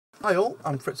Hi all,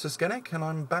 I'm Fritz O'Skennick and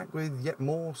I'm back with yet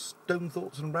more stone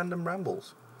thoughts and random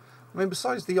rambles. I mean,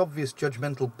 besides the obvious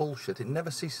judgmental bullshit, it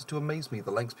never ceases to amaze me the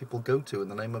lengths people go to in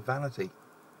the name of vanity.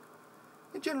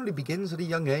 It generally begins at a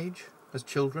young age, as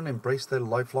children embrace their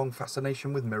lifelong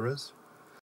fascination with mirrors,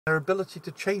 their ability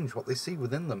to change what they see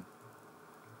within them.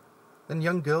 Then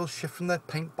young girls shift from their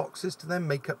paint boxes to their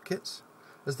makeup kits,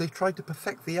 as they try to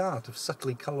perfect the art of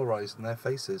subtly colorizing their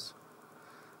faces.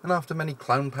 And after many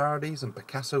clown parodies and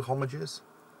Picasso homages,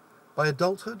 by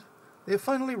adulthood, they are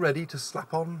finally ready to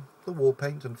slap on the war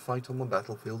paint and fight on the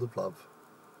battlefield of love.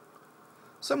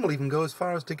 Some will even go as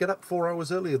far as to get up 4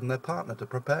 hours earlier than their partner to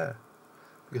prepare,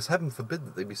 because heaven forbid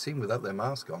that they be seen without their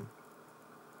mask on,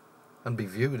 and be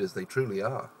viewed as they truly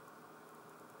are.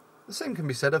 The same can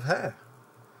be said of hair,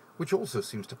 which also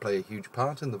seems to play a huge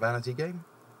part in the vanity game.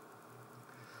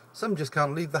 Some just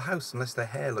can't leave the house unless their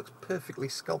hair looks perfectly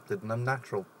sculpted and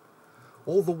unnatural,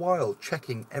 all the while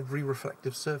checking every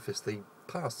reflective surface they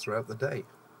pass throughout the day.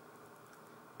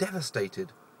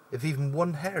 Devastated if even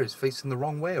one hair is facing the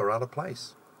wrong way or out of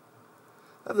place.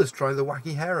 Others try the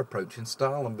wacky hair approach in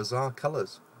style and bizarre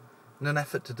colours, in an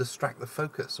effort to distract the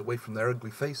focus away from their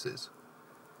ugly faces,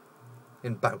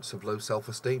 in bouts of low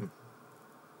self-esteem.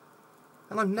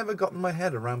 And I've never gotten my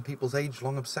head around people's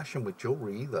age-long obsession with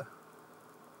jewellery either.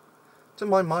 To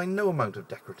my mind, no amount of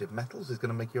decorative metals is going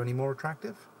to make you any more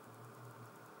attractive.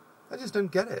 I just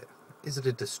don't get it. Is it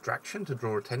a distraction to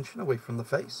draw attention away from the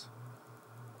face?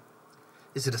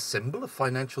 Is it a symbol of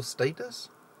financial status?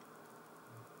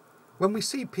 When we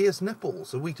see pierced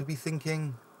nipples, are we to be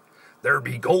thinking, "There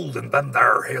be gold in them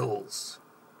there hills,"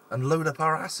 and load up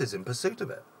our asses in pursuit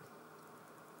of it?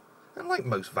 And like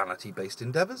most vanity-based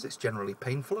endeavours, it's generally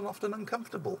painful and often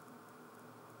uncomfortable,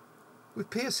 with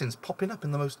piercings popping up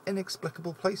in the most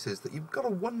inexplicable places that you've got to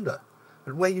wonder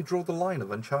at where you draw the line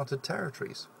of uncharted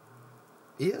territories.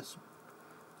 Ears?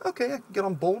 Okay, I can get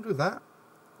on board with that,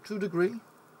 to a degree.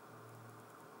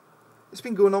 It's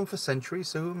been going on for centuries,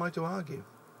 so who am I to argue?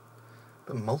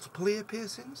 But multiple ear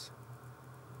piercings?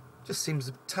 Just seems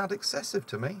a tad excessive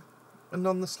to me, and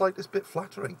none the slightest bit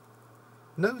flattering.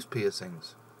 Nose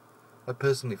piercings, I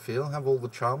personally feel, have all the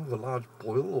charm of a large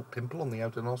boil or pimple on the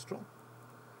outer nostril.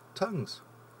 Tongues.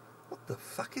 What the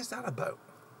fuck is that about?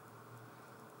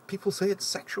 People say it's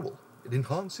sexual. It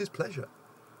enhances pleasure.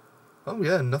 Oh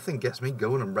yeah, nothing gets me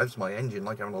going and revs my engine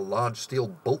like having a large steel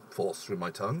bolt forced through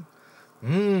my tongue.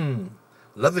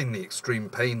 Loving the extreme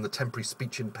pain, the temporary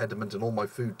speech impediment, and all my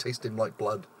food tasting like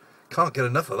blood. Can't get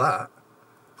enough of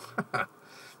that.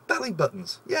 Belly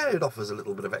buttons. Yeah, it offers a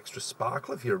little bit of extra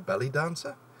sparkle if you're a belly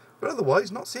dancer, but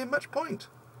otherwise not seeing much point.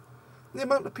 The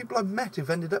amount of people I've met who've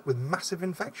ended up with massive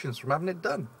infections from having it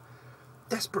done,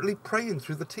 desperately praying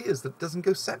through the tears that doesn't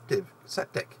go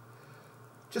septic,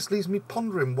 just leaves me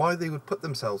pondering why they would put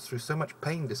themselves through so much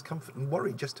pain, discomfort and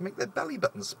worry just to make their belly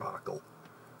button sparkle.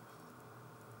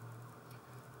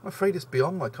 I'm afraid it's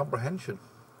beyond my comprehension.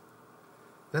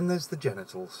 Then there's the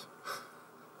genitals.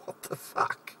 What the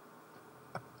fuck?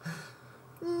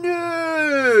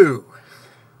 No!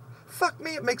 Fuck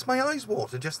me, it makes my eyes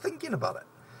water just thinking about it.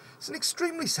 It's an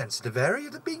extremely sensitive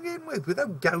area to begin with,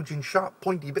 without gouging sharp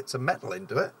pointy bits of metal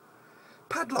into it.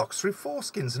 Padlocks through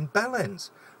foreskins and bell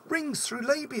ends, rings through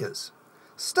labias,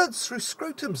 studs through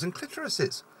scrotums and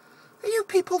clitorises. Are you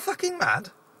people fucking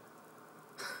mad?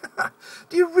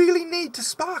 Do you really need to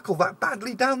sparkle that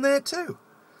badly down there too?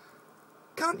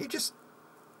 Can't you just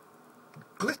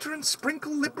glitter and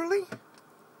sprinkle liberally?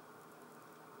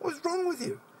 What's wrong with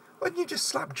you? Why don't you just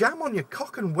slap jam on your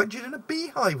cock and wedge it in a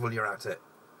beehive while you're at it?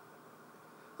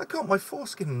 I caught my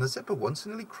foreskin in the zipper once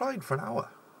and nearly cried for an hour.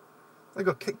 I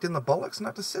got kicked in the bollocks and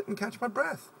had to sit and catch my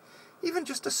breath. Even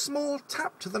just a small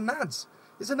tap to the nads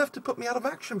is enough to put me out of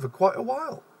action for quite a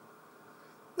while.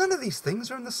 None of these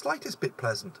things are in the slightest bit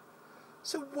pleasant.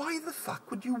 So why the fuck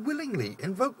would you willingly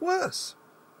invoke worse?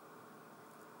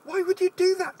 Why would you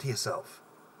do that to yourself?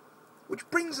 Which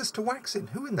brings us to waxing.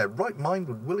 Who in their right mind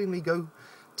would willingly go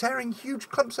tearing huge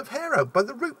clumps of hair out by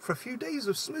the root for a few days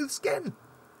of smooth skin?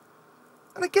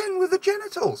 And again with the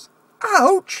genitals.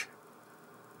 Ouch!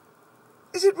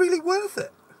 Is it really worth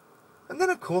it? And then,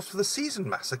 of course, for the seasoned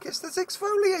masochist, there's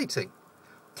exfoliating.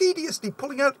 Tediously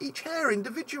pulling out each hair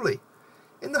individually,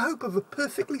 in the hope of a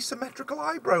perfectly symmetrical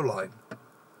eyebrow line.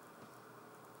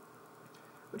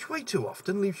 Which way too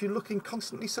often leaves you looking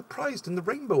constantly surprised in the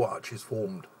rainbow arches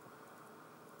formed.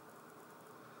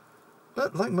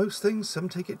 But like most things, some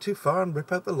take it too far and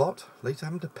rip out the lot, later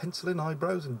having to pencil in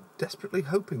eyebrows and desperately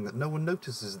hoping that no one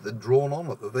notices that they're drawn on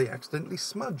or that they accidentally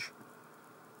smudge.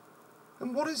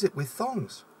 And what is it with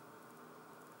thongs?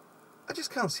 I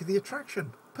just can't see the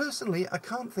attraction. Personally, I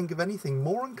can't think of anything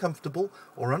more uncomfortable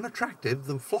or unattractive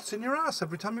than flossing your ass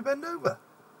every time you bend over.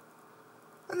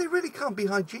 And they really can't be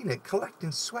hygienic,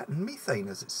 collecting sweat and methane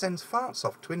as it sends farts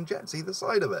off twin jets either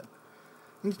side of it.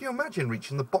 And can you imagine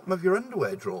reaching the bottom of your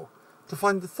underwear drawer to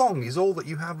find the thong is all that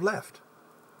you have left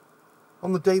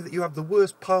on the day that you have the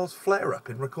worst piles flare-up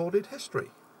in recorded history?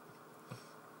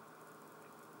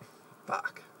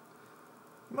 Fuck.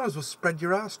 You might as well spread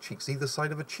your ass cheeks either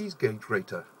side of a cheese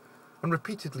grater and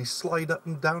repeatedly slide up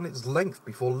and down its length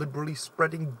before liberally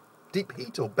spreading deep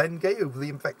heat or Bengay over the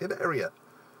infected area.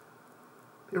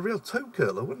 Be a real toe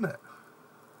curler, wouldn't it?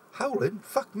 Howling?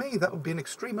 Fuck me, that would be an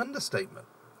extreme understatement.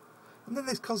 And then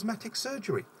there's cosmetic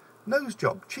surgery. Nose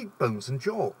job, cheekbones and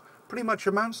jaw. Pretty much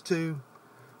amounts to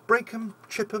break 'em,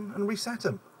 chip 'em and reset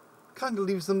 'em. Kind of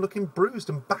leaves them looking bruised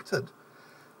and battered,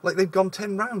 like they've gone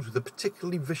 10 rounds with a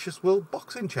particularly vicious world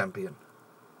boxing champion.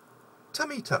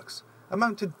 Tummy tucks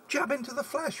amount to jab into the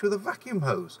flesh with a vacuum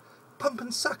hose, pump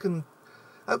and suck and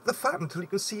out the fat until you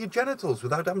can see your genitals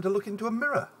without having to look into a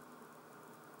mirror.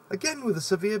 Again with a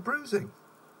severe bruising.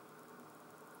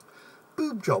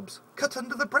 Boob jobs, cut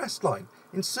under the breast line,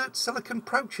 insert silicone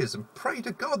pouches and pray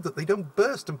to God that they don't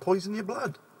burst and poison your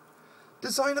blood.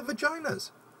 Designer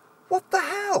vaginas. What the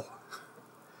hell?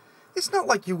 It's not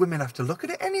like you women have to look at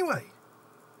it anyway.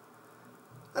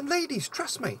 And ladies,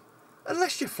 trust me,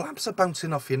 unless your flaps are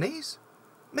bouncing off your knees,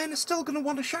 men are still going to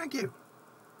want to shag you.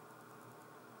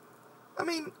 I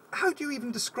mean, how do you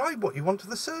even describe what you want to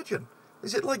the surgeon?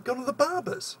 Is it like going to the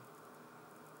barbers?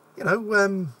 You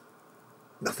know,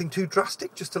 nothing too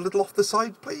drastic, just a little off the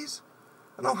side, please.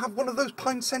 And I'll have one of those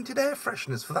pine-scented air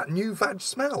fresheners for that new vag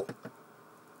smell.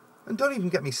 And don't even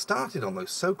get me started on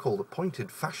those so-called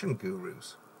appointed fashion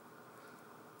gurus.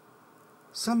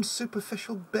 Some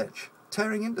superficial bitch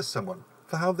tearing into someone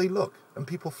for how they look, and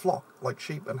people flock like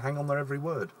sheep and hang on their every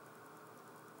word.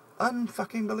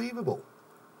 Unfucking believable.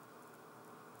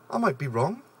 I might be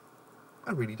wrong.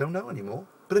 I really don't know anymore.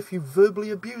 But if you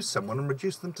verbally abuse someone and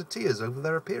reduce them to tears over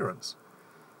their appearance,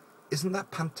 isn't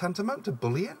that tantamount to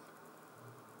bullying?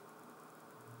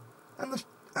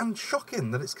 And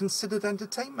shocking that it's considered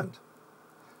entertainment.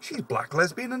 She's black,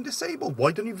 lesbian and disabled.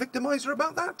 Why don't you victimise her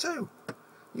about that too?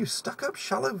 You stuck-up,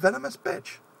 shallow, venomous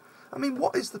bitch. I mean,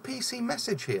 what is the PC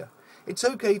message here? It's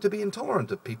okay to be intolerant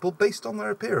of people based on their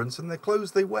appearance and their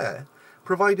clothes they wear,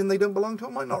 providing they don't belong to a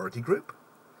minority group.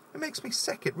 It makes me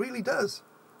sick, it really does.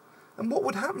 And what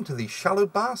would happen to these shallow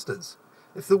bastards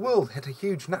if the world hit a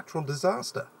huge natural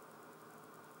disaster?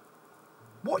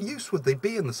 What use would they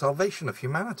be in the salvation of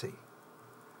humanity?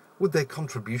 Would their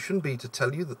contribution be to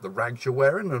tell you that the rags you're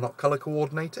wearing are not colour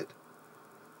coordinated?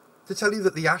 To tell you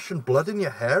that the ash and blood in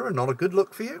your hair are not a good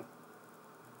look for you?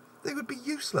 They would be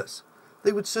useless.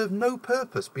 They would serve no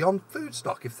purpose beyond food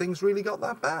stock if things really got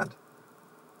that bad.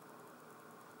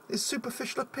 Is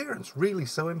superficial appearance really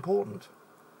so important?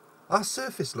 Our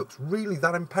surface looks really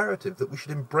that imperative that we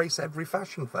should embrace every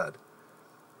fashion fad?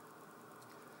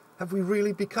 Have we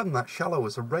really become that shallow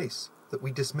as a race that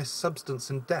we dismiss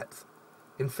substance and depth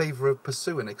in favour of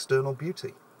pursuing external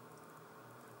beauty?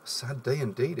 A sad day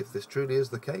indeed if this truly is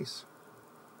the case.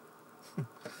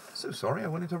 So sorry I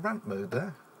went into rant mode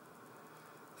there.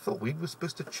 Thought weed was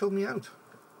supposed to chill me out.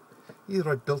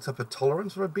 Either I'd built up a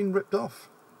tolerance or I'd been ripped off.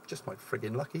 Just my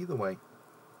friggin' luck either way.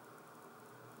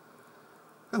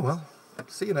 Oh well,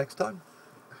 see you next time.